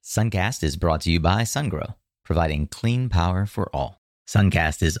Suncast is brought to you by SunGrow, providing clean power for all.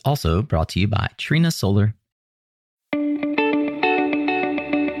 Suncast is also brought to you by Trina Solar.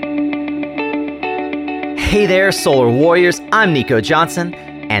 Hey there, Solar Warriors. I'm Nico Johnson,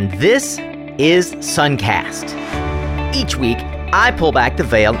 and this is Suncast. Each week, I pull back the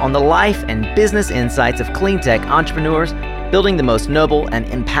veil on the life and business insights of clean tech entrepreneurs building the most noble and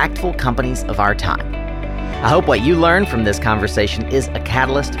impactful companies of our time. I hope what you learn from this conversation is a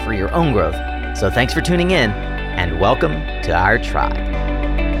catalyst for your own growth. So thanks for tuning in, and welcome to our tribe.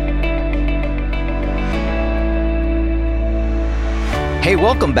 Hey,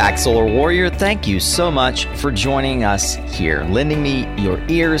 welcome back, Solar Warrior. Thank you so much for joining us here, lending me your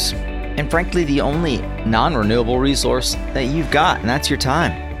ears, and frankly, the only non-renewable resource that you've got, and that's your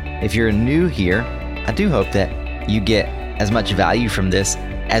time. If you're new here, I do hope that you get as much value from this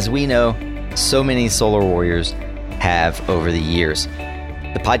as we know so many Solar Warriors have over the years.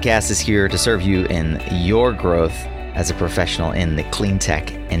 The podcast is here to serve you in your growth as a professional in the clean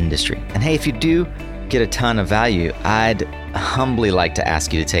tech industry. And hey, if you do get a ton of value, I'd humbly like to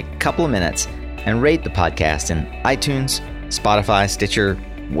ask you to take a couple of minutes and rate the podcast in iTunes, Spotify, Stitcher,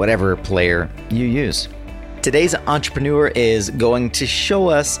 whatever player you use. Today's entrepreneur is going to show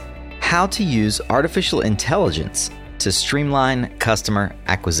us how to use artificial intelligence to streamline customer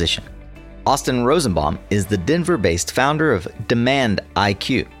acquisition. Austin Rosenbaum is the Denver-based founder of Demand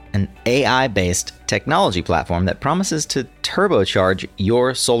IQ, an AI-based technology platform that promises to turbocharge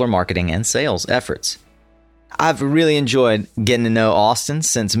your solar marketing and sales efforts. I've really enjoyed getting to know Austin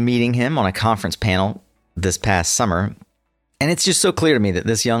since meeting him on a conference panel this past summer, and it's just so clear to me that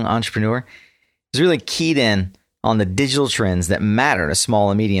this young entrepreneur is really keyed in on the digital trends that matter to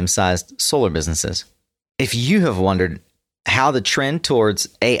small and medium-sized solar businesses. If you have wondered how the trend towards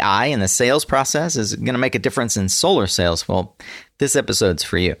AI in the sales process is going to make a difference in solar sales, well, this episode's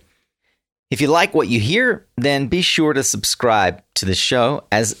for you. If you like what you hear, then be sure to subscribe to the show,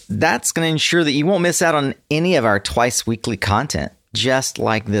 as that's going to ensure that you won't miss out on any of our twice weekly content, just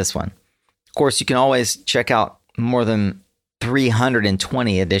like this one. Of course, you can always check out more than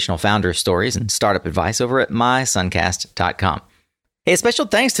 320 additional founder stories and startup advice over at mysuncast.com. Hey, a special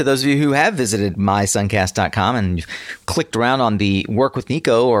thanks to those of you who have visited mysuncast.com and you've clicked around on the Work with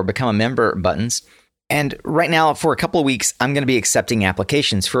Nico or Become a Member buttons. And right now, for a couple of weeks, I'm going to be accepting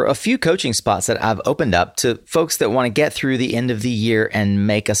applications for a few coaching spots that I've opened up to folks that want to get through the end of the year and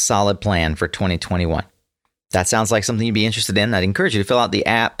make a solid plan for 2021. That sounds like something you'd be interested in. I'd encourage you to fill out the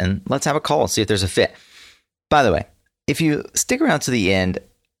app and let's have a call and see if there's a fit. By the way, if you stick around to the end,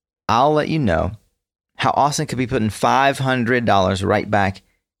 I'll let you know how Austin could be putting $500 right back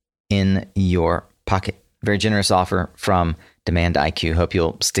in your pocket. Very generous offer from Demand IQ. Hope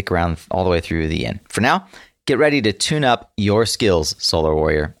you'll stick around all the way through the end. For now, get ready to tune up your skills, Solar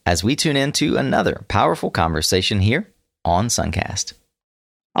Warrior, as we tune into another powerful conversation here on Suncast.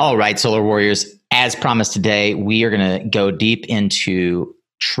 All right, Solar Warriors, as promised today, we are going to go deep into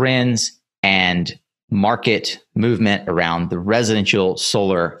trends and market movement around the residential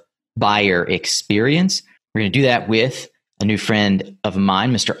solar buyer experience. We're going to do that with a new friend of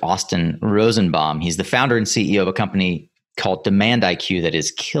mine, Mr. Austin Rosenbaum. He's the founder and CEO of a company called Demand IQ that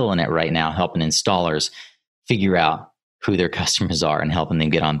is killing it right now, helping installers figure out who their customers are and helping them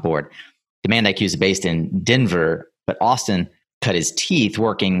get on board. Demand IQ is based in Denver, but Austin cut his teeth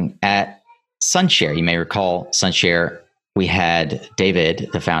working at Sunshare. You may recall Sunshare. We had David,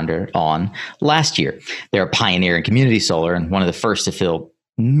 the founder, on last year. They're a pioneer in community solar and one of the first to fill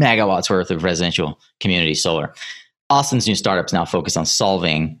megawatts worth of residential community solar. Austin's new startups now focus on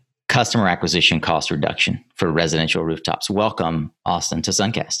solving customer acquisition cost reduction for residential rooftops. Welcome, Austin, to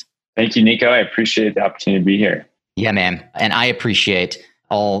Suncast. Thank you, Nico. I appreciate the opportunity to be here. Yeah, man. And I appreciate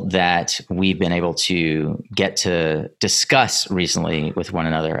all that we've been able to get to discuss recently with one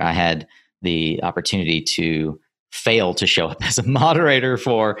another. I had the opportunity to fail to show up as a moderator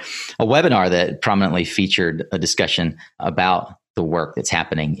for a webinar that prominently featured a discussion about the work that's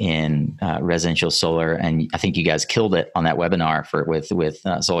happening in residential solar. And I think you guys killed it on that webinar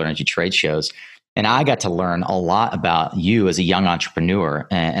with solar energy trade shows. And I got to learn a lot about you as a young entrepreneur.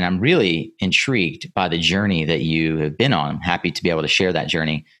 And I'm really intrigued by the journey that you have been on. I'm happy to be able to share that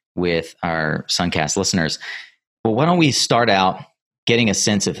journey with our Suncast listeners. Well, why don't we start out getting a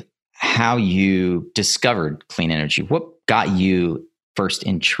sense of how you discovered clean energy? What got you first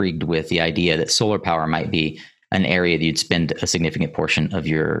intrigued with the idea that solar power might be an area that you'd spend a significant portion of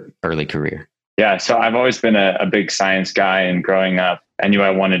your early career? Yeah, so I've always been a big science guy, and growing up, I knew I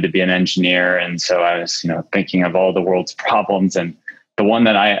wanted to be an engineer. And so I was, thinking of all the world's problems. And the one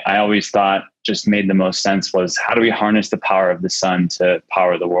that I always thought just made the most sense was, how do we harness the power of the sun to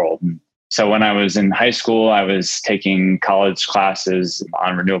power the world? And so when I was in high school, I was taking college classes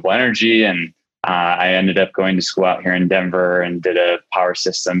on renewable energy, and I ended up going to school out here in Denver and did a power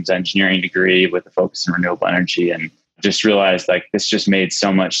systems engineering degree with a focus in renewable energy, and just realized like this just made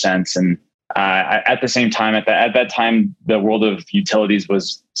so much sense. And at the same time, at that time, the world of utilities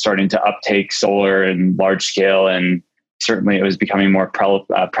was starting to uptake solar in large scale, and certainly it was becoming more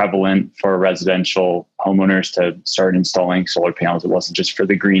prevalent for residential homeowners to start installing solar panels. It wasn't just for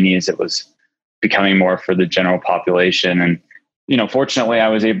the greenies; it was becoming more for the general population. And fortunately, I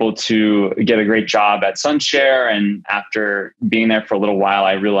was able to get a great job at SunShare. And after being there for a little while,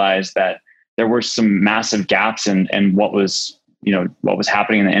 I realized that there were some massive gaps in what was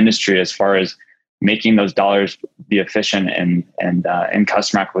happening in the industry as far as making those dollars be efficient and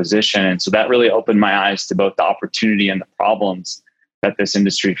customer acquisition. And so that really opened my eyes to both the opportunity and the problems that this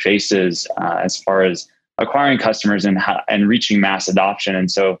industry faces as far as acquiring customers and reaching mass adoption. And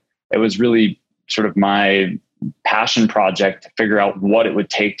so it was really sort of my passion project to figure out what it would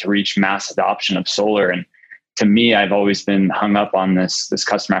take to reach mass adoption of solar. And to me, I've always been hung up on this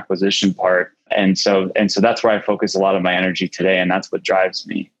customer acquisition part. And so that's where I focus a lot of my energy today. And that's what drives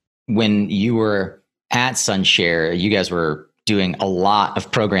me. When you were at SunShare, you guys were doing a lot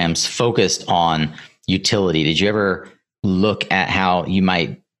of programs focused on utility. Did you ever look at how you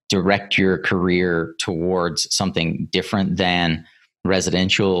might direct your career towards something different than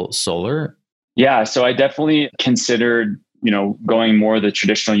residential solar? Yeah, so I definitely considered, going more the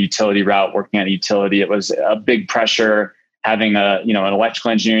traditional utility route, working at a utility. It was a big pressure having an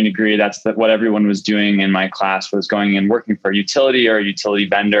electrical engineering degree. That's what everyone was doing in my class, was going and working for a utility or a utility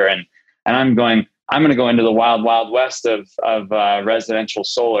vendor. And I'm going to go into the wild, wild west of residential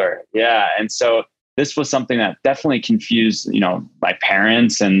solar. Yeah. And so this was something that definitely confused, my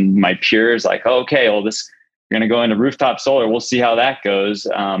parents and my peers, like, oh, okay, well, you're going to go into rooftop solar. We'll see how that goes.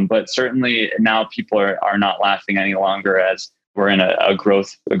 But certainly now people are not laughing any longer, as we're in a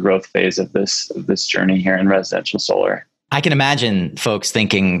growth phase of this journey here in residential solar. I can imagine folks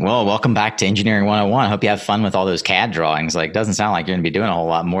thinking, well, welcome back to Engineering 101. I hope you have fun with all those CAD drawings. Like, doesn't sound like you're going to be doing a whole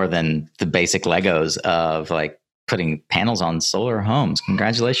lot more than the basic Legos of like putting panels on solar homes.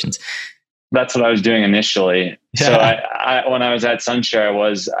 Congratulations. That's what I was doing initially. Yeah. So I when I was at SunShare,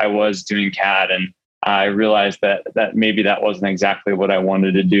 I was doing CAD, and I realized that maybe that wasn't exactly what I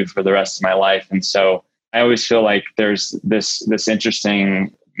wanted to do for the rest of my life. And so I always feel like there's this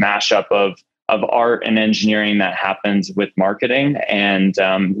interesting mashup of art and engineering that happens with marketing. And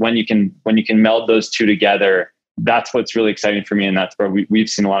when you can meld those two together, that's what's really exciting for me. And that's where we've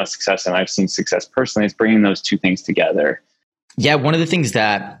seen a lot of success, and I've seen success personally, is bringing those two things together. Yeah. One of the things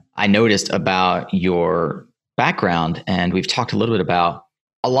that I noticed about your background, and we've talked a little bit about,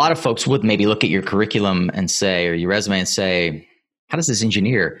 a lot of folks would maybe look at your curriculum and say, or your resume and say, how does this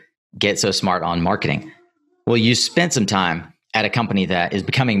engineer get so smart on marketing? Well, you spent some time at a company that is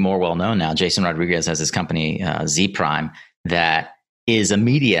becoming more well-known now. Jason Rodriguez has this company, Z Prime, that is a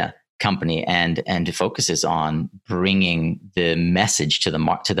media company and focuses on bringing the message to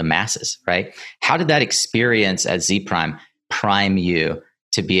the masses, right? How did that experience at Z prime you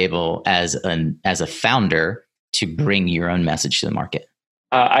to be able, as a founder, to bring your own message to the market?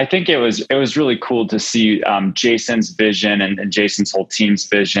 I think it was really cool to see Jason's vision and Jason's whole team's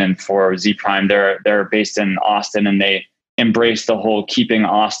vision for Z Prime. They're based in Austin, and they embrace the whole keeping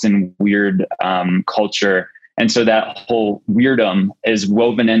Austin weird culture. And so that whole weirdom is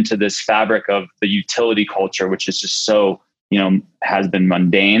woven into this fabric of the utility culture, which is just so, has been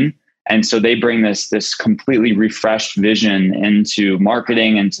mundane. And so they bring this completely refreshed vision into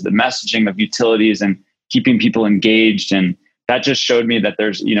marketing, into the messaging of utilities and keeping people engaged. And that just showed me that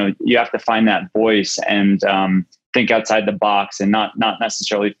there's, you have to find that voice and think outside the box and not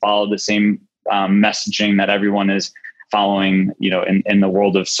necessarily follow the same messaging that everyone is following, in the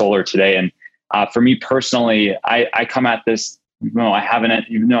world of solar today. And for me personally, I come at this, I have an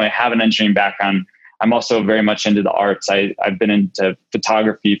engineering background. I'm also very much into the arts. I've been into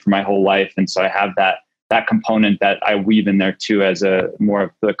photography for my whole life. And so I have that component that I weave in there too, as a more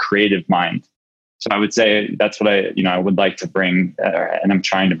of the creative mind. So I would say that's what I would like to bring, and I'm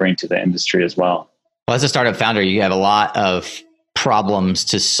trying to bring to the industry as well. Well, as a startup founder, you have a lot of problems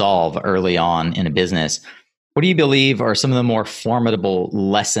to solve early on in a business. What do you believe are some of the more formidable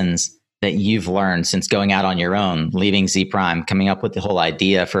lessons that you've learned since going out on your own, leaving Z Prime, coming up with the whole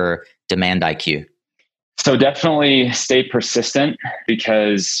idea for Demand IQ? So definitely stay persistent,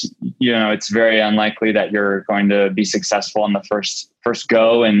 because, it's very unlikely that you're going to be successful on the first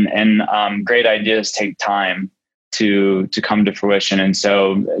go, and great ideas take time. to come to fruition. And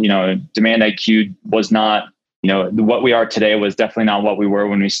so, Demand IQ was not, what we are today was definitely not what we were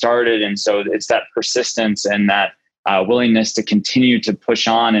when we started. And so it's that persistence and that willingness to continue to push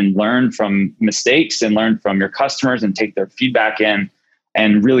on and learn from mistakes and learn from your customers and take their feedback in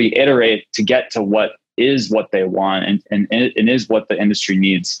and really iterate to get to what they want and is what the industry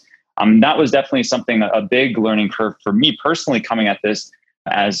needs. That was definitely a big learning curve for me personally, coming at this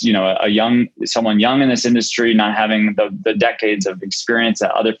as, someone young in this industry, not having the decades of experience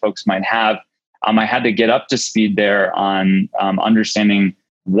that other folks might have. I had to get up to speed there on understanding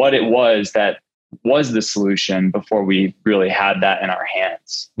what it was that was the solution before we really had that in our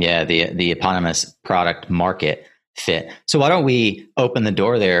hands. Yeah, the eponymous product market fit. So why don't we open the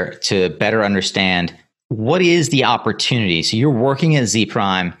door there to better understand what is the opportunity? So you're working at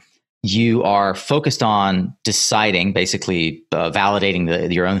Zprime. You are focused on deciding, basically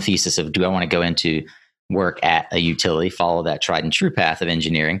validating your own thesis of, do I want to go into work at a utility, follow that tried and true path of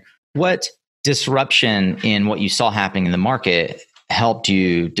engineering? What disruption in what you saw happening in the market helped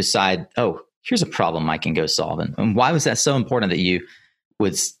you decide, oh, here's a problem I can go solve? And why was that so important that you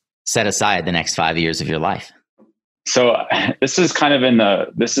would set aside the next 5 years of your life? So this is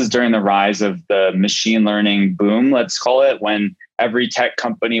during the rise of the machine learning boom, let's call it, when every tech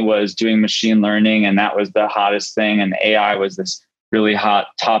company was doing machine learning and that was the hottest thing, and AI was this really hot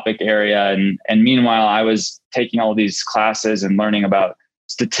topic area. And meanwhile, I was taking all these classes and learning about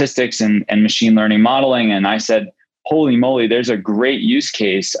statistics and machine learning modeling. And I said, holy moly, there's a great use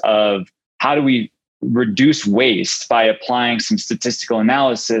case of how do we reduce waste by applying some statistical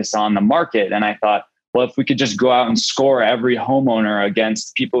analysis on the market. And I thought, well, if we could just go out and score every homeowner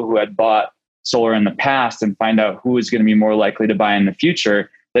against people who had bought solar in the past and find out who is going to be more likely to buy in the future,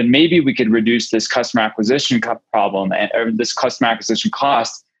 then maybe we could reduce this customer acquisition problem or this customer acquisition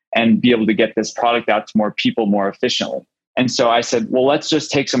cost and be able to get this product out to more people more efficiently. And so I said, well, let's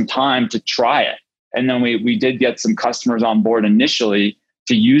just take some time to try it. And then we did get some customers on board initially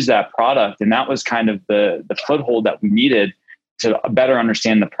to use that product. And that was kind of the foothold that we needed to better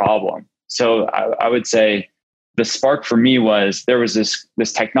understand the problem. So I would say the spark for me was there was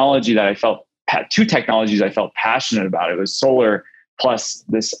this technology that two technologies I felt passionate about. It was solar plus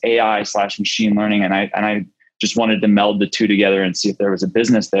this AI/machine learning. And I just wanted to meld the two together and see if there was a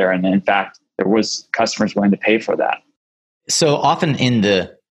business there. And in fact, there was customers willing to pay for that. So often in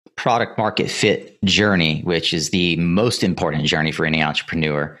the product market fit journey, which is the most important journey for any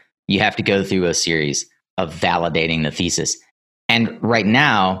entrepreneur, you have to go through a series of validating the thesis. And right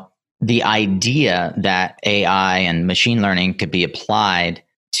now, the idea that AI and machine learning could be applied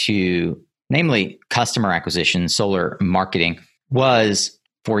to, namely customer acquisition, solar marketing, was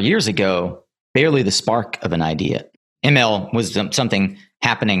 4 years ago barely the spark of an idea. ML was something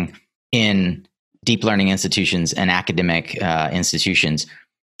happening in deep learning institutions and academic institutions.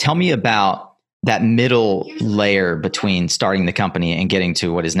 Tell me about that middle layer between starting the company and getting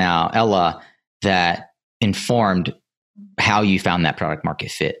to what is now Ella that informed how you found that product market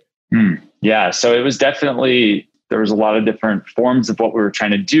fit. Yeah. So it was definitely, there was a lot of different forms of what we were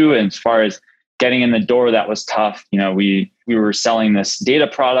trying to do. And as far as getting in the door, that was tough. We were selling this data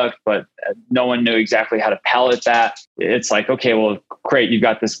product, but no one knew exactly how to palette that. It's like, okay, well, great. You've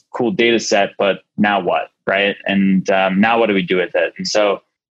got this cool data set, but now what? Right. And now what do we do with it? And so,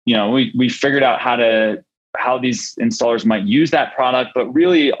 we figured out how these installers might use that product, but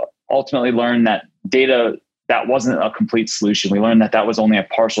really ultimately learned that data, that wasn't a complete solution. We learned that was only a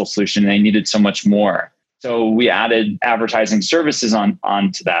partial solution. And they needed so much more. So we added advertising services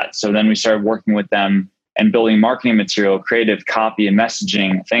onto that. So then we started working with them and building marketing material, creative copy and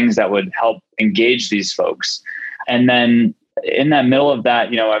messaging, things that would help engage these folks. And then in that middle of that,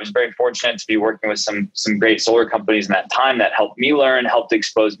 I was very fortunate to be working with some great solar companies in that time that helped me learn, helped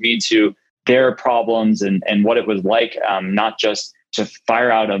expose me to their problems and what it was like, not just to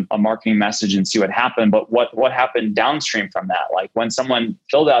fire out a marketing message and see what happened, but what happened downstream from that. Like when someone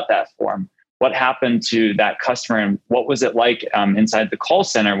filled out that form, what happened to that customer and what was it like inside the call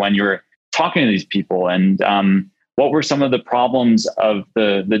center when you were talking to these people? And what were some of the problems of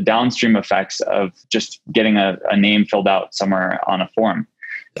the downstream effects of just getting a name filled out somewhere on a form?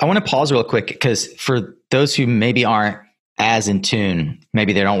 I want to pause real quick because for those who maybe aren't as in tune,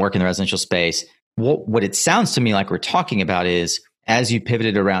 maybe they don't work in the residential space, what it sounds to me like we're talking about is as you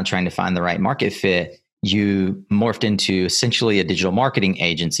pivoted around trying to find the right market fit, you morphed into essentially a digital marketing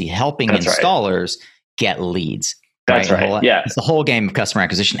agency helping installers get leads. That's right. Yeah. It's the whole game of customer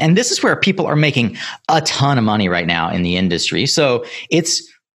acquisition. And this is where people are making a ton of money right now in the industry. So it's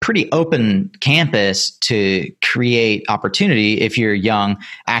pretty open campus to create opportunity if you're young,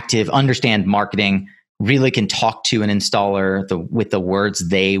 active, understand marketing, really can talk to an installer with the words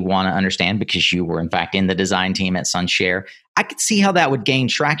they want to understand because you were in fact in the design team at Sunshare, I could see how that would gain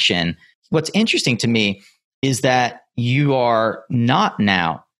traction. What's interesting to me is that you are not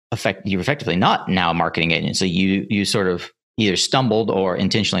now you're effectively not now a marketing agent. So you sort of either stumbled or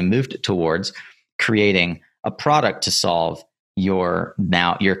intentionally moved towards creating a product to solve your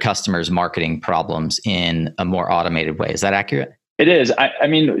customers' marketing problems in a more automated way. Is that accurate? It is. I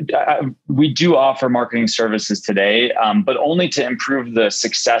mean, we do offer marketing services today, but only to improve the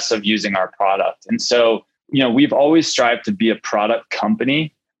success of using our product. And so, we've always strived to be a product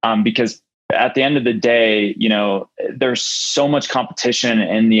company because at the end of the day, there's so much competition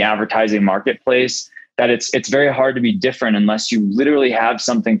in the advertising marketplace that it's very hard to be different unless you literally have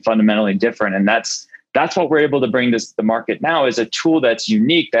something fundamentally different. And that's what we're able to bring to the market now is a tool that's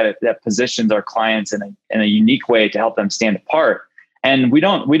unique that positions our clients in a unique way to help them stand apart. And we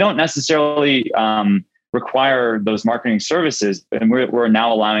don't necessarily require those marketing services, and we're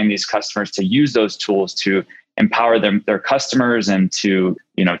now allowing these customers to use those tools to empower their customers and to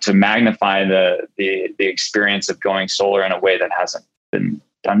magnify the experience of going solar in a way that hasn't been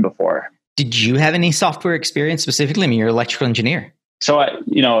done before. Did you have any software experience specifically? I mean, you're an electrical engineer. So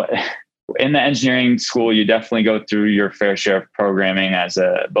in the engineering school, you definitely go through your fair share of programming as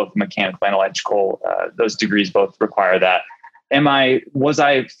both mechanical and electrical. Those degrees both require that. Was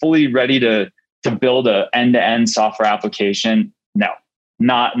I fully ready to build an end-to-end software application? No,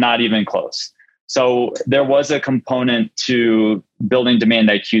 not even close. So there was a component to building Demand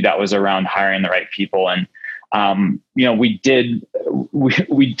IQ that was around hiring the right people. And, we did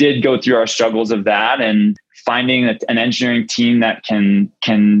go through our struggles of that and finding an engineering team that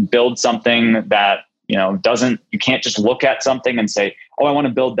can build something that, you can't just look at something and say, oh, I want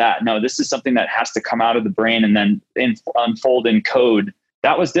to build that. No, this is something that has to come out of the brain and then unfold in code.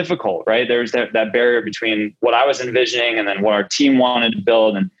 That was difficult, right? There's that barrier between what I was envisioning and then what our team wanted to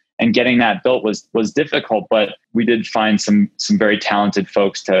build, and getting that built was difficult. But we did find some very talented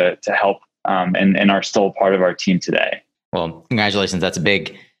folks to help, and are still part of our team today. Well, congratulations. That's a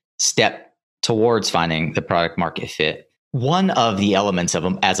big step towards finding the product market fit. One of the elements of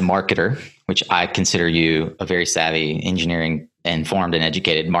them as a marketer, which I consider you a very savvy, engineering informed and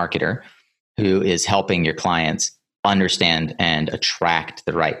educated marketer who is helping your clients understand and attract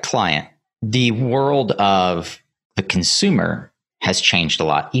the right client. The world of the consumer has changed a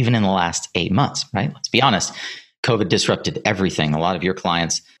lot, even in the last 8 months, right? Let's be honest. COVID disrupted everything. A lot of your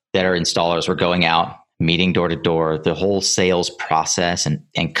clients that are installers were going out, meeting door to door. The whole sales process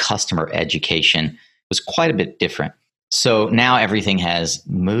and customer education was quite a bit different. So now everything has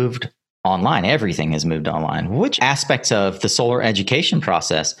moved online. Everything has moved online. Which aspects of the solar education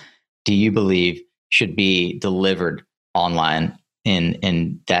process do you believe should be delivered online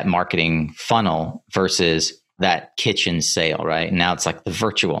in that marketing funnel versus that kitchen sale, right? Now it's like the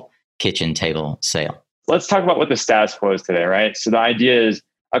virtual kitchen table sale. Let's talk about what the status quo is today, right? So the idea is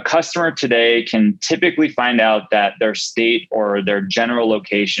a customer today can typically find out that their state or their general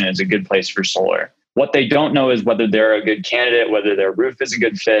location is a good place for solar. What they don't know is whether they're a good candidate, whether their roof is a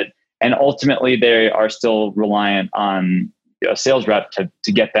good fit. And ultimately, they are still reliant on a sales rep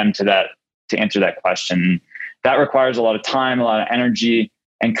to get them to answer that question. That requires a lot of time, a lot of energy,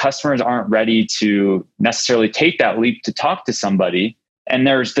 and customers aren't ready to necessarily take that leap to talk to somebody. And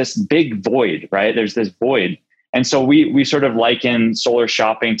there's this big void, right? There's this void. And so we sort of liken solar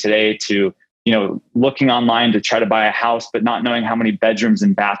shopping today to, looking online to try to buy a house, but not knowing how many bedrooms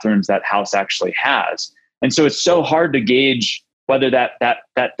and bathrooms that house actually has. And so it's so hard to gauge whether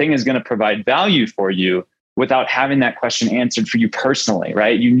that thing is going to provide value for you without having that question answered for you personally,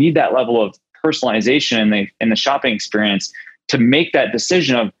 right? You need that level of personalization in the shopping experience to make that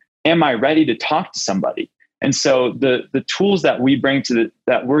decision of, am I ready to talk to somebody? And so the tools that we bring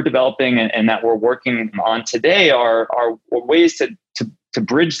that we're developing and that we're working on today are ways to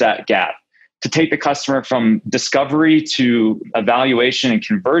bridge that gap, to take the customer from discovery to evaluation and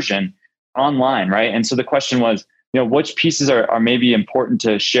conversion online, right? And so the question was, which pieces are maybe important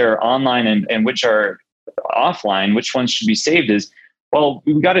to share online and which are offline, which ones should be saved is, well,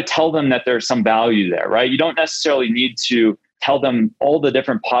 we've got to tell them that there's some value there, right? You don't necessarily need to tell them all the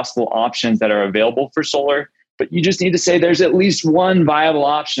different possible options that are available for solar, but you just need to say there's at least one viable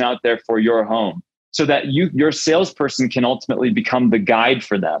option out there for your home so that your salesperson can ultimately become the guide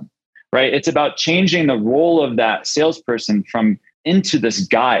for them, right? It's about changing the role of that salesperson into this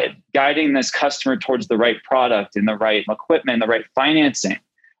guiding this customer towards the right product and the right equipment, the right financing.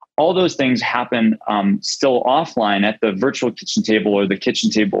 All those things happen still offline at the virtual kitchen table or the kitchen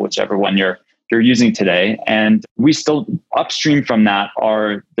table, whichever one you're you're using today. And we still upstream from that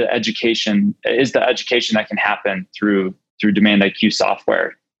are the education that can happen through Demand IQ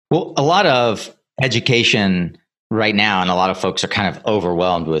software. Well, a lot of education right now, and a lot of folks are kind of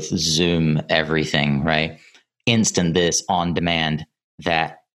overwhelmed with Zoom everything, right? Instant this, on demand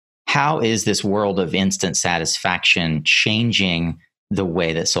that. How is this world of instant satisfaction changing the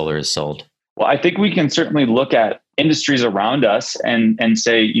way that solar is sold? Well, I think we can certainly look at industries around us and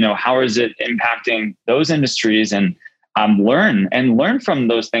say, how is it impacting those industries, and learn from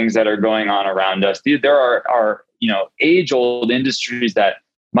those things that are going on around us. There are age-old industries that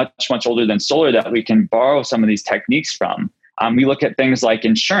much older than solar that we can borrow some of these techniques from. We look at things like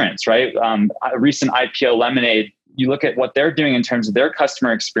insurance, right? A recent IPO, Lemonade, you look at what they're doing in terms of their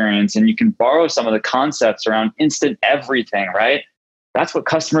customer experience, and you can borrow some of the concepts around instant everything, right? That's what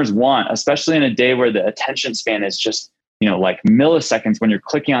customers want, especially in a day where the attention span is just, like milliseconds when you're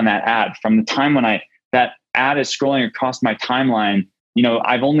clicking on that ad. From the time when that ad is scrolling across my timeline,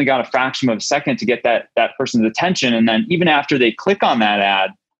 I've only got a fraction of a second to get that person's attention. And then even after they click on that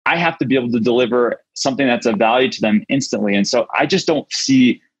ad, I have to be able to deliver something that's of value to them instantly. And so I just don't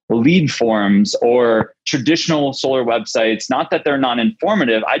see lead forms or traditional solar websites, not that they're not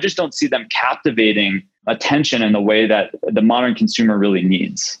informative, I just don't see them captivating attention in the way that the modern consumer really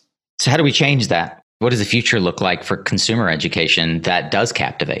needs. So how do we change that? What does the future look like for consumer education that does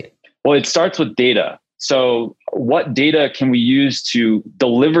captivate? Well, it starts with data. So what data can we use to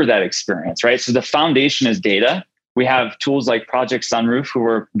deliver that experience, right? So the foundation is data. We have tools like Project Sunroof, who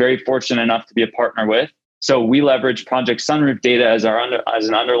we're very fortunate enough to be a partner with. So we leverage Project Sunroof data as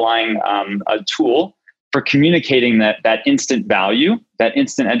an underlying a tool for communicating that instant value, that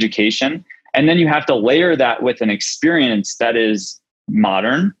instant education. And then you have to layer that with an experience that is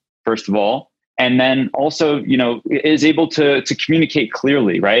modern, first of all, and then also, is able to communicate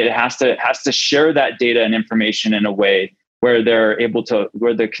clearly, right? It has to share that data and information in a way where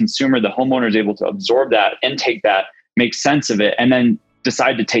where the consumer, the homeowner is able to absorb that, intake that, make sense of it, and then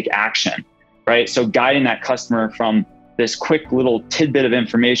decide to take action. Right. So guiding that customer from this quick little tidbit of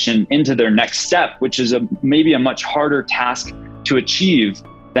information into their next step, which is maybe a much harder task to achieve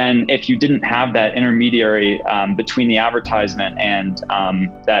than if you didn't have that intermediary between the advertisement and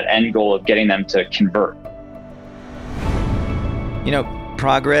that end goal of getting them to convert.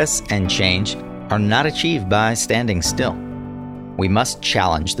 Progress and change are not achieved by standing still. We must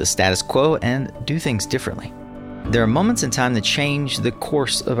challenge the status quo and do things differently. There are moments in time that change the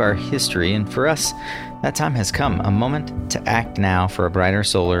course of our history, and for us, that time has come, a moment to act now for a brighter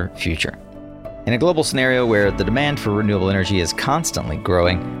solar future. In a global scenario where the demand for renewable energy is constantly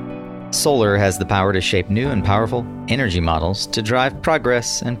growing, solar has the power to shape new and powerful energy models to drive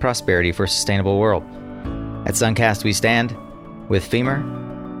progress and prosperity for a sustainable world. At Suncast, we stand with Femer,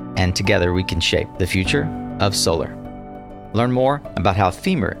 and together we can shape the future of solar. Learn more about how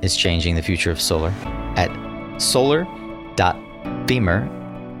Femer is changing the future of solar at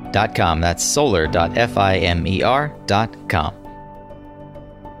solar.femer.com. That's solar.fimer.com.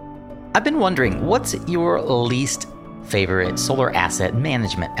 I've been wondering, what's your least favorite solar asset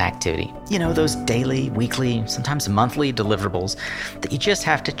management activity? Those daily, weekly, sometimes monthly deliverables that you just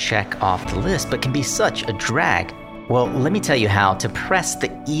have to check off the list, but can be such a drag. Well, let me tell you how to press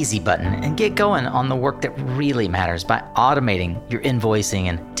the easy button and get going on the work that really matters by automating your invoicing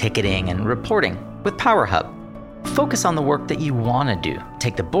and ticketing and reporting with PowerHub. Focus on the work that you want to do.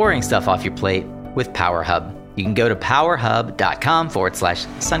 Take the boring stuff off your plate with PowerHub. You can go to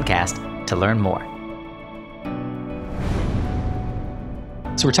powerhub.com/Suncast to learn more.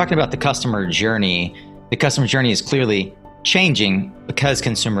 So we're talking about the customer journey. The customer journey is clearly changing because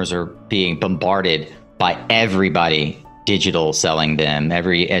consumers are being bombarded by everybody digital selling them.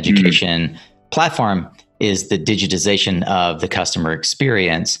 Every education platform is the digitization of the customer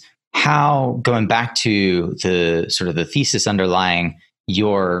experience. How, going back to the sort of the thesis underlying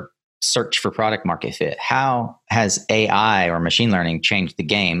your search for product market fit, how has AI or machine learning changed the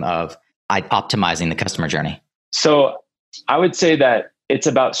game of optimizing the customer journey? So I would say that it's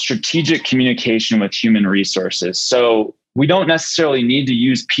about strategic communication with human resources. So we don't necessarily need to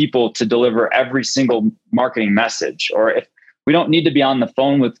use people to deliver every single marketing message, or if we don't need to be on the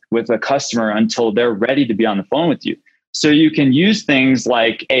phone with a customer until they're ready to be on the phone with you. So you can use things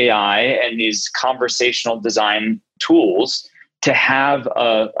like AI and these conversational design tools to have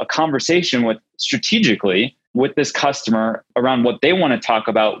a conversation strategically with this customer around what they want to talk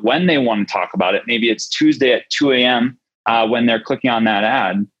about, when they want to talk about it. Maybe it's Tuesday at 2 a.m. When they're clicking on that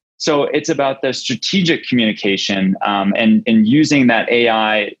ad. So it's about the strategic communication and using that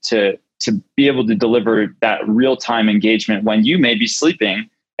AI to be able to deliver that real-time engagement when you may be sleeping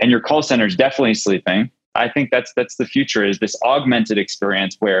and your call center is definitely sleeping. I think that's the future, is this augmented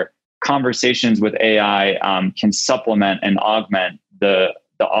experience where conversations with AI can supplement and augment the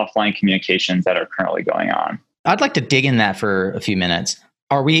offline communications that are currently going on. I'd like to dig in that for a few minutes.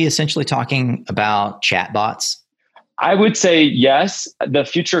 Are we essentially talking about chatbots? I would say yes. The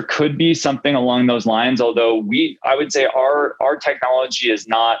future could be something along those lines, although I would say our technology is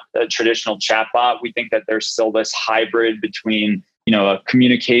not a traditional chatbot. We think that there's still this hybrid between, a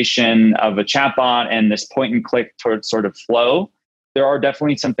communication of a chatbot and this point and click towards sort of flow. There are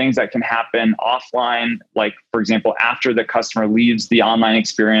definitely some things that can happen offline, like, for example, after the customer leaves the online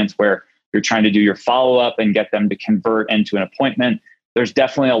experience where you're trying to do your follow-up and get them to convert into an appointment. There's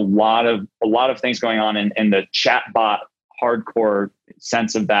definitely a lot of things going on in the chatbot hardcore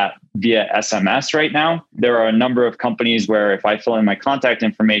sense of that via SMS right now. There are a number of companies where if I fill in my contact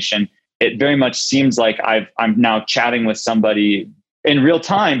information, it very much seems like I'm now chatting with somebody in real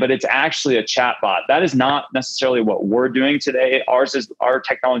time, but it's actually a chatbot. That is not necessarily what we're doing today. Our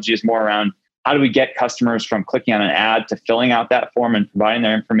technology is more around how do we get customers from clicking on an ad to filling out that form and providing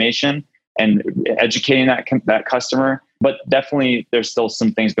their information and educating that customer. But definitely there's still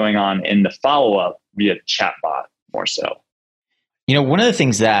some things going on in the follow-up via chatbot more so. One of the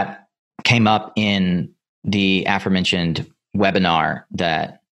things that came up in the aforementioned webinar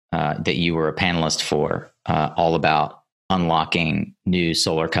that you were a panelist for, all about unlocking new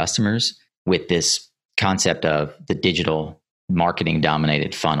solar customers with this concept of the digital marketing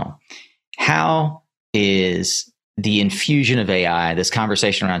dominated funnel. How is the infusion of AI, this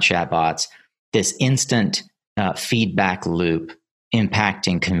conversation around chatbots, this instant feedback loop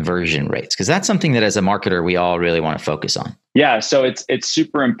impacting conversion rates? Because that's something that as a marketer, we all really want to focus on. Yeah. So it's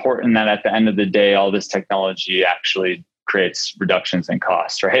super important that at the end of the day, all this technology actually creates reductions in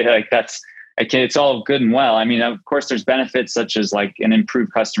cost, right? Like it's all good and well. I mean, of course, there's benefits such as like an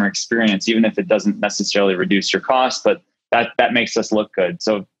improved customer experience, even if it doesn't necessarily reduce your cost, but that makes us look good.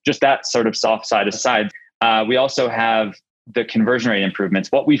 So just that sort of soft side aside, we also have the conversion rate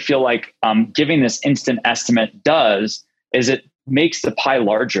improvements. What we feel like giving this instant estimate does is it makes the pie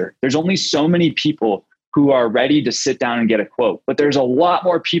larger. There's only so many people who are ready to sit down and get a quote, but there's a lot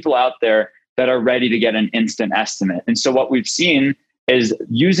more people out there that are ready to get an instant estimate. And so what we've seen is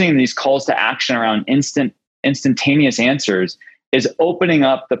using these calls to action around instantaneous answers is opening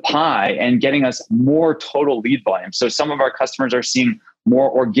up the pie and getting us more total lead volume. So some of our customers are seeing more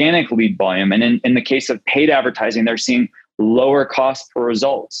organic lead volume. And in the case of paid advertising, they're seeing lower cost per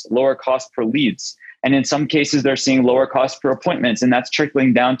results, lower cost per leads. And in some cases, they're seeing lower cost per appointments, and that's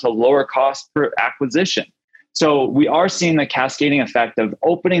trickling down to lower cost per acquisition. So we are seeing the cascading effect of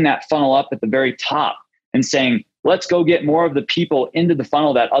opening that funnel up at the very top and saying, let's go get more of the people into the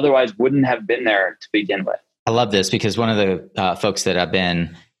funnel that otherwise wouldn't have been there to begin with. I love this because one of the folks that I've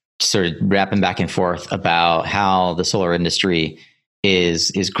been sort of rapping back and forth about how the solar industry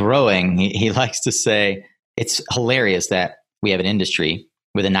is growing, he likes to say it's hilarious that we have an industry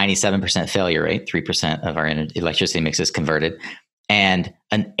with a 97% failure rate, 3% of our electricity mix is converted, and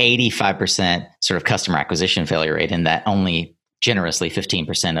an 85% sort of customer acquisition failure rate, and that only generously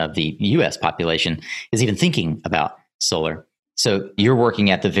 15% of the US population is even thinking about solar. So you're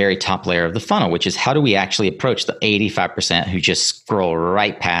working at the very top layer of the funnel, which is how do we actually approach the 85% who just scroll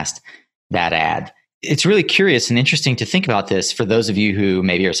right past that ad? It's really curious and interesting to think about this for those of you who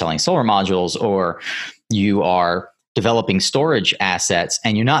maybe are selling solar modules or you are developing storage assets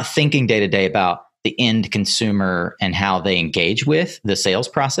and you're not thinking day to day about the end consumer and how they engage with the sales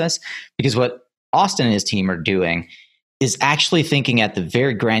process. Because what Austin and his team are doing is actually thinking at the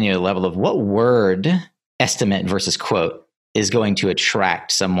very granular level of what word, estimate versus quote, is going to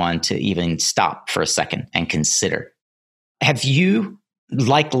attract someone to even stop for a second and consider. Have you,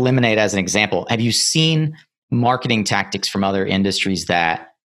 like Lemonade as an example, have you seen marketing tactics from other industries that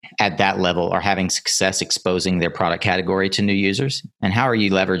at that level are having success exposing their product category to new users? And how are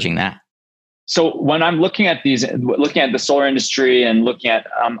you leveraging that? So when I'm looking at the solar industry and looking at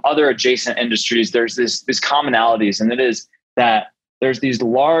other adjacent industries, there's these commonalities, and it is that there's these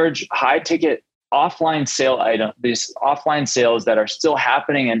large, high ticket offline sales that are still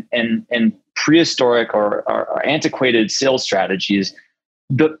happening in prehistoric or antiquated sales strategies.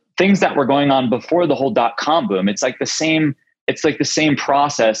 The things that were going on before the whole .com boom, it's like the same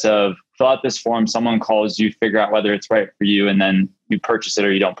process of fill out this form, someone calls you, figure out whether it's right for you, and then you purchase it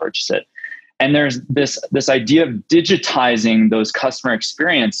or you don't purchase it. And there's this idea of digitizing those customer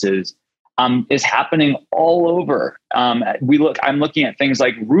experiences is happening all over. I'm looking at things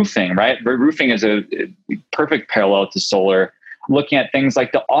like roofing, right? Roofing is a perfect parallel to solar. Looking at things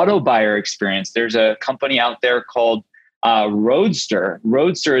like the auto buyer experience. There's a company out there called Roadster.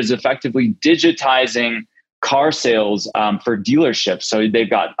 Roadster is effectively digitizing car sales for dealerships. So they've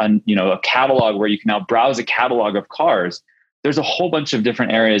got a catalog where you can now browse a catalog of cars. There's a whole bunch of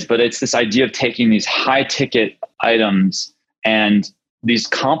different areas, but it's this idea of taking these high ticket items and these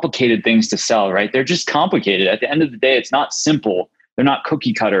complicated things to sell, right? They're just complicated. At the end of the day, it's not simple. They're not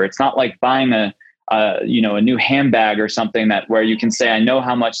cookie cutter. It's not like buying a new handbag or something where you can say, I know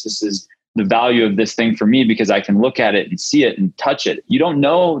how much this is the value of this thing for me because I can look at it and see it and touch it. You don't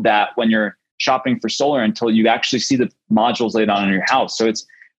know that when you're shopping for solar until you actually see the modules laid out in your house. So it's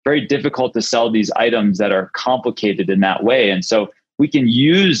very difficult to sell these items that are complicated in that way. And so we can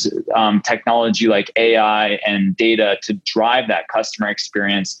use technology like AI and data to drive that customer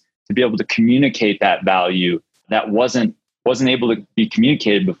experience to be able to communicate that value that wasn't able to be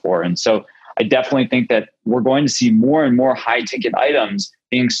communicated before. And so I definitely think that we're going to see more and more high ticket items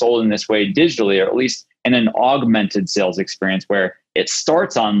being sold in this way digitally, or at least in an augmented sales experience where it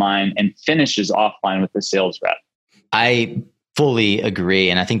starts online and finishes offline with the sales rep. I fully agree.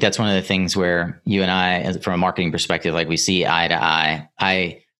 And I think that's one of the things where you and I, from a marketing perspective, like we see eye to eye.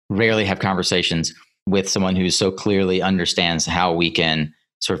 I rarely have conversations with someone who so clearly understands how we can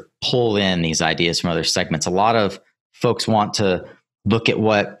sort of pull in these ideas from other segments. A lot of folks want to look at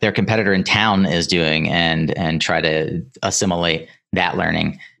what their competitor in town is doing and try to assimilate that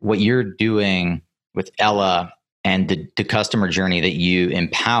learning. What you're doing with Ella and the customer journey that you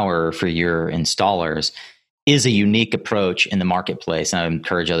empower for your installers is a unique approach in the marketplace. And I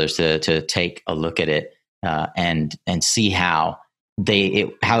encourage others to take a look at it and see how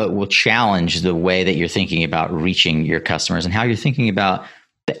it will challenge the way that you're thinking about reaching your customers and how you're thinking about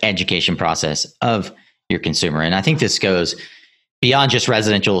the education process of your consumer. And I think this goes beyond just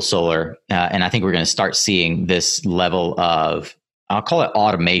residential solar. And I think we're going to start seeing this level of, I'll call it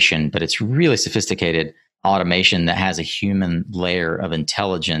automation, but it's really sophisticated automation that has a human layer of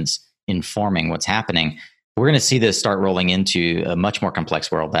intelligence informing what's happening. We're going to see this start rolling into a much more complex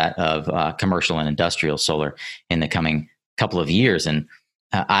world, that of commercial and industrial solar in the coming couple of years. And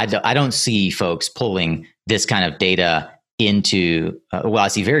I don't see folks pulling this kind of data into, I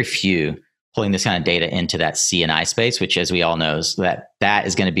see very few pulling this kind of data into that C&I space, which, as we all know, is that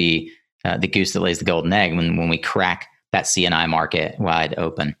is going to be the goose that lays the golden egg when we crack that C&I market wide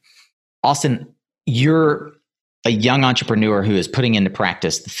open. Austin, you're a young entrepreneur who is putting into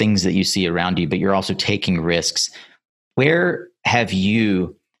practice the things that you see around you, but you're also taking risks. Where have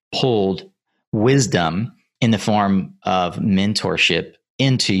you pulled wisdom in the form of mentorship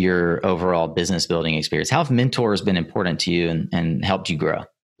into your overall business building experience? How have mentors been important to you and helped you grow?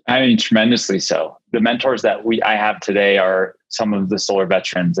 I mean, tremendously so. The mentors that I have today are some of the solar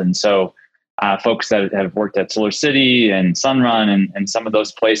veterans. And so folks that have worked at Solar City and Sunrun and some of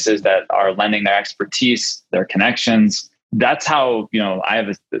those places that are lending their expertise, their connections. That's how,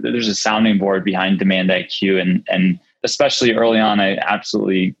 there's a sounding board behind Demand IQ. And especially early on,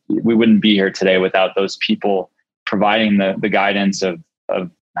 we wouldn't be here today without those people providing the guidance of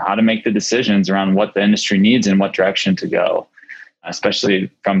how to make the decisions around what the industry needs and what direction to go,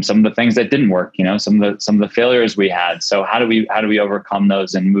 especially from some of the things that didn't work, some of the failures we had. So how do we overcome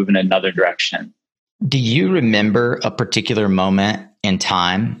those and move in another direction? Do you remember a particular moment in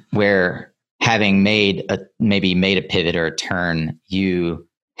time where, having maybe made a pivot or a turn, you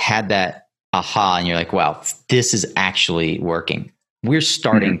had that aha and you're like, wow, this is actually working. We're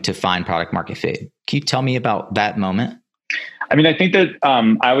starting to find product market fit. Can you tell me about that moment? I mean, I think that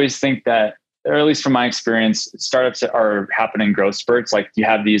I always think that, or at least from my experience, startups are happening in growth spurts. Like you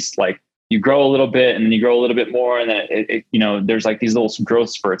have these, like you grow a little bit and then you grow a little bit more. And then there's like these little growth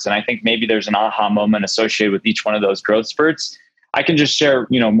spurts. And I think maybe there's an aha moment associated with each one of those growth spurts. I can just share,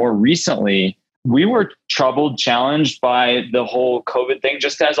 more recently, we were troubled, challenged by the whole COVID thing,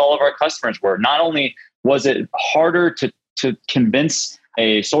 just as all of our customers were. Not only was it harder to convince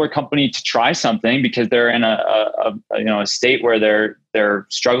a solar company to try something because they're in a state where they're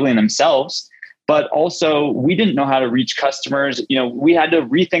struggling themselves, but also we didn't know how to reach customers. We had to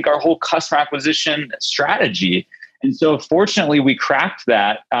rethink our whole customer acquisition strategy. And so fortunately we cracked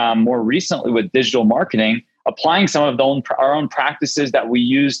that more recently with digital marketing, applying some of our own practices that we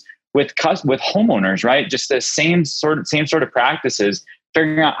use with homeowners, right? Just the same sort of practices,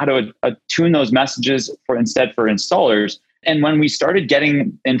 figuring out how to attune those messages for installers. And when we started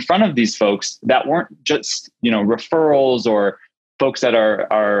getting in front of these folks that weren't just, referrals or folks that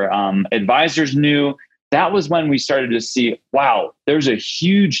our advisors knew, that was when we started to see, wow, there's a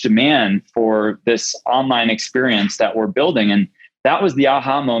huge demand for this online experience that we're building. And that was the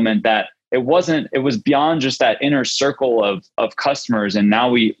aha moment that it was beyond just that inner circle of customers. And now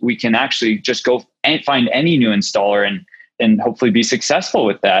we can actually just go and find any new installer and hopefully be successful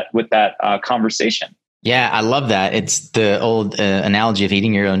with that conversation. Yeah, I love that. It's the old analogy of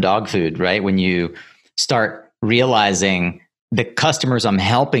eating your own dog food, right? When you start realizing the customers I'm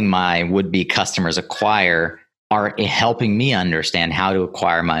helping my would-be customers acquire are helping me understand how to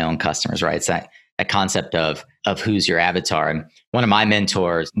acquire my own customers, right? It's that concept of who's your avatar. And one of my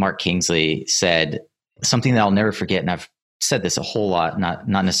mentors, Mark Kingsley, said something that I'll never forget. And I've said this a whole lot, not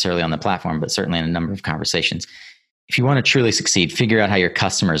necessarily on the platform, but certainly in a number of conversations. If you want to truly succeed, figure out how your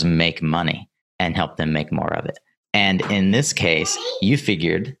customers make money and help them make more of it. And in this case, you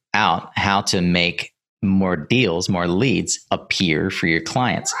figured out how to make more deals, more leads appear for your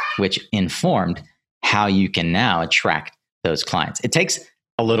clients, which informed how you can now attract those clients. It takes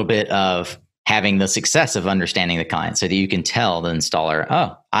a little bit of having the success of understanding the client so that you can tell the installer,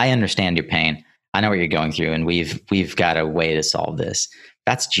 oh, I understand your pain. I know what you're going through, and we've got a way to solve this.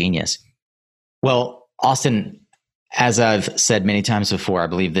 That's genius. Well, Austin, as I've said many times before, I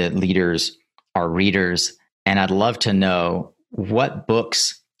believe that leaders are readers, and I'd love to know what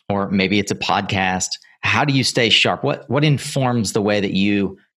books, or maybe it's a podcast, how do you stay sharp? What informs the way that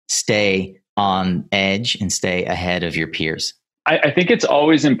you stay on edge and stay ahead of your peers? I think it's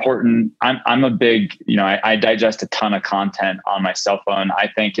always important. I'm a big, I digest a ton of content on my cell phone. I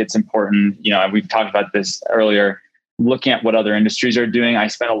think it's important, we've talked about this earlier, looking at what other industries are doing. I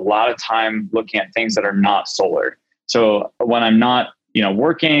spend a lot of time looking at things that are not solar. So when I'm not,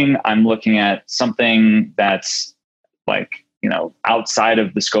 working, I'm looking at something that's like, outside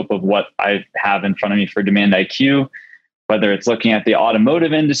of the scope of what I have in front of me for Demand IQ, whether it's looking at the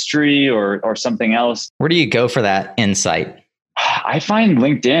automotive industry or something else. Where do you go for that insight? I find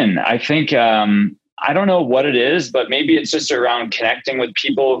LinkedIn. I think, I don't know what it is, but maybe it's just around connecting with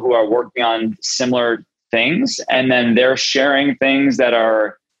people who are working on similar things. And then they're sharing things that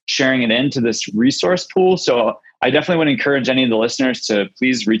are sharing it into this resource pool. So I definitely would encourage any of the listeners to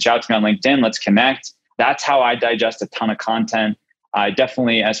please reach out to me on LinkedIn. Let's connect. That's how I digest a ton of content. I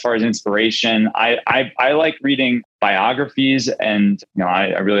definitely, as far as inspiration, I like reading biographies, and I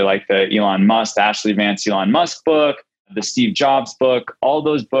really like the Elon Musk, the Ashley Vance Elon Musk book, the Steve Jobs book, all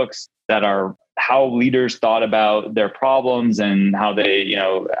those books that are how leaders thought about their problems and how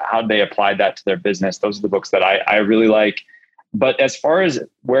they applied that to their business. Those are the books that I really like. But as far as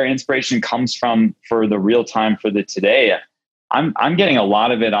where inspiration comes from for the real time, for the today, I'm getting a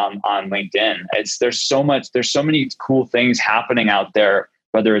lot of it on LinkedIn. There's so many cool things happening out there,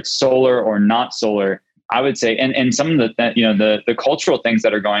 whether it's solar or not solar. I would say, and some of the cultural things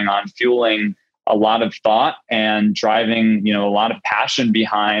that are going on, fueling a lot of thought and driving, a lot of passion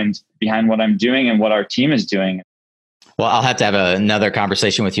behind what I'm doing and what our team is doing. Well, I'll have to have another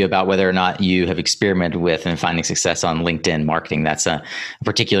conversation with you about whether or not you have experimented with and finding success on LinkedIn marketing. That's a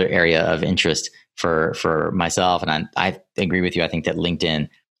particular area of interest for myself. And I agree with you. I think that LinkedIn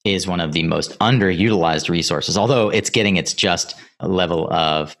is one of the most underutilized resources, although it's getting its just level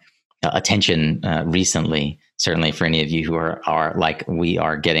of attention recently. Certainly for any of you who are like we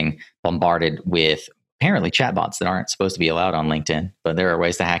are getting bombarded with apparently chatbots that aren't supposed to be allowed on LinkedIn, but there are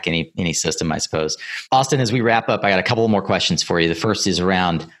ways to hack any system, I suppose. Austin, as we wrap up, I got a couple more questions for you. The first is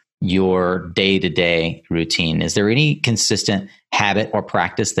around your day-to-day routine. Is there any consistent habit or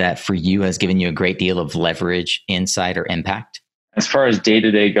practice that for you has given you a great deal of leverage, insight, or impact? As far as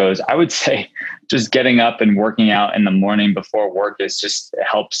day-to-day goes, I would say just getting up and working out in the morning before work it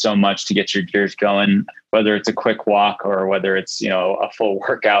helps so much to get your gears going, whether it's a quick walk or whether it's, a full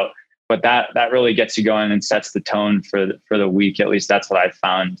workout. But that really gets you going and sets the tone for the week. At least that's what I've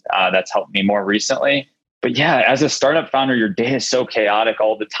found. That's helped me more recently. But yeah, as a startup founder, your day is so chaotic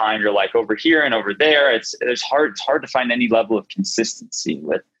all the time. You're like over here and over there. It's hard to find any level of consistency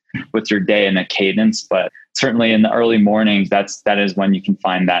with your day and a cadence. But certainly in the early mornings, that is when you can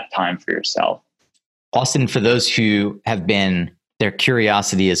find that time for yourself. Austin, for those who have their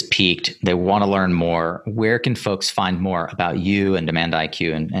curiosity is piqued, they want to learn more, where can folks find more about you and Demand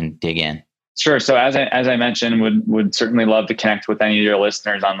IQ and dig in? Sure. So as I mentioned, would certainly love to connect with any of your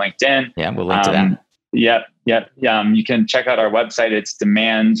listeners on LinkedIn. Yeah, we'll link to that. Yep. You can check out our website. It's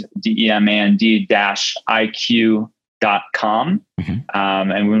demand-iq.com. Mm-hmm.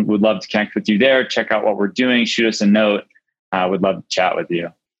 And we would love to connect with you there. Check out what we're doing. Shoot us a note. Would love to chat with you.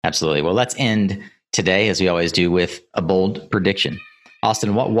 Absolutely. Well, let's end today, as we always do, with a bold prediction.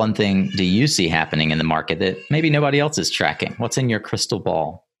 Austin, what one thing do you see happening in the market that maybe nobody else is tracking? What's in your crystal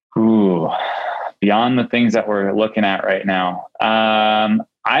ball? Ooh, beyond the things that we're looking at right now.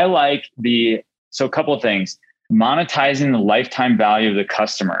 I like so a couple of things. Monetizing the lifetime value of the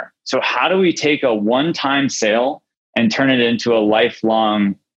customer. So how do we take a one-time sale and turn it into a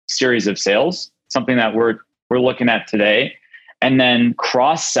lifelong series of sales? Something that we're we're looking at today. And then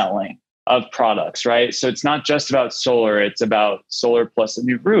cross-selling of products, right? So it's not just about solar. It's about solar plus a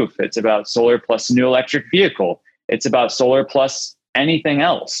new roof. It's about solar plus a new electric vehicle. It's about solar plus anything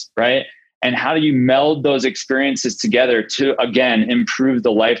else, right? And how do you meld those experiences together to, again, improve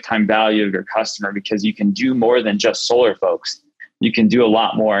the lifetime value of your customer? Because you can do more than just solar, folks. You can do a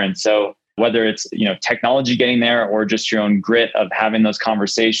lot more. And so whether it's, technology getting there or just your own grit of having those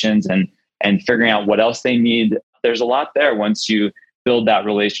conversations and figuring out what else they need, there's a lot there once you build that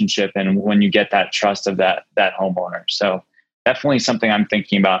relationship and when you get that trust of that homeowner. So definitely something I'm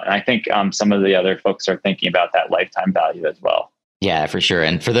thinking about. And I think some of the other folks are thinking about that lifetime value as well. Yeah, for sure.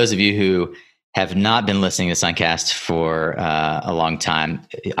 And for those of you who have not been listening to Suncast for a long time,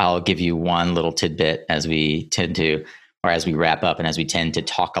 I'll give you one little tidbit as we wrap up and as we tend to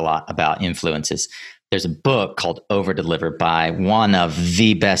talk a lot about influences. There's a book called Over Deliver by one of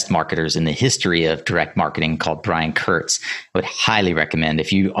the best marketers in the history of direct marketing called Brian Kurtz. I would highly recommend,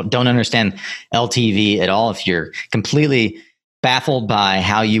 if you don't understand LTV at all, if you're completely baffled by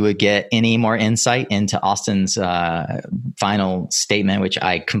how you would get any more insight into Austin's final statement, which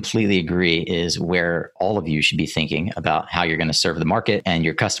I completely agree is where all of you should be thinking about how you're going to serve the market and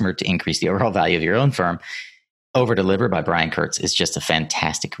your customer to increase the overall value of your own firm. Over Deliver by Brian Kurtz is just a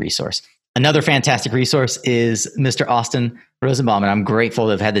fantastic resource. Another fantastic resource is Mr. Austin Rosenbaum, and I'm grateful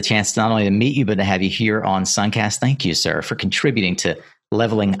to have had the chance not only to meet you, but to have you here on Suncast. Thank you, sir, for contributing to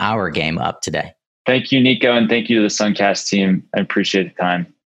leveling our game up today. Thank you, Nico, and thank you to the Suncast team. I appreciate the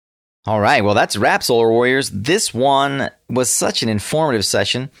time. All right, well, that's a wrap, Solar Warriors. This one was such an informative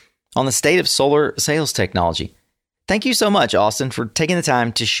session on the state of solar sales technology. Thank you so much, Austin, for taking the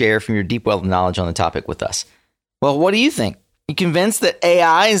time to share from your deep well of knowledge on the topic with us. Well, what do you think? You convinced that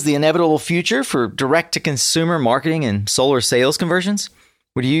AI is the inevitable future for direct-to-consumer marketing and solar sales conversions?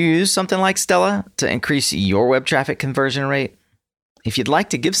 Would you use something like Stella to increase your web traffic conversion rate? If you'd like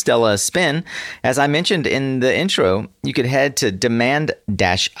to give Stella a spin, as I mentioned in the intro, you could head to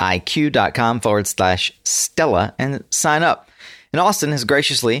demand-iq.com/Stella and sign up. And Austin has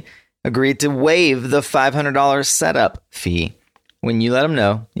graciously agreed to waive the $500 setup fee when you let him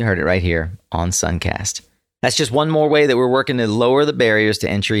know you heard it right here on Suncast. That's just one more way that we're working to lower the barriers to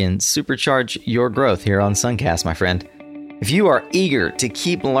entry and supercharge your growth here on Suncast, my friend. If you are eager to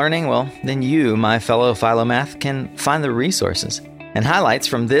keep learning, well, then you, my fellow Philomath, can find the resources and highlights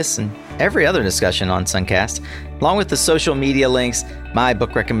from this and every other discussion on Suncast, along with the social media links, my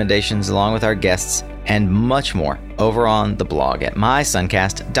book recommendations, along with our guests, and much more over on the blog at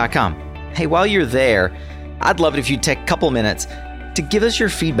mysuncast.com. Hey, while you're there, I'd love it if you'd take a couple minutes to give us your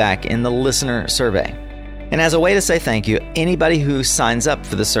feedback in the listener survey. And as a way to say thank you, anybody who signs up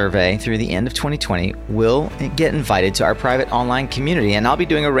for the survey through the end of 2020 will get invited to our private online community, and I'll be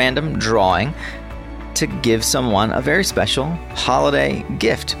doing a random drawing to give someone a very special holiday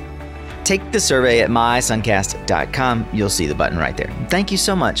gift. Take the survey at mysuncast.com. You'll see the button right there. Thank you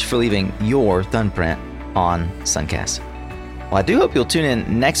so much for leaving your thumbprint on Suncast. Well, I do hope you'll tune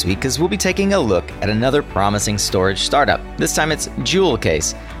in next week because we'll be taking a look at another promising storage startup. This time it's Jewel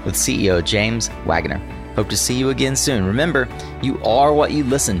Case with CEO James Wagner. Hope to see you again soon. Remember, you are what you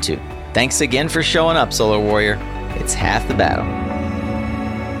listen to. Thanks again for showing up, Solar Warrior. It's half the battle.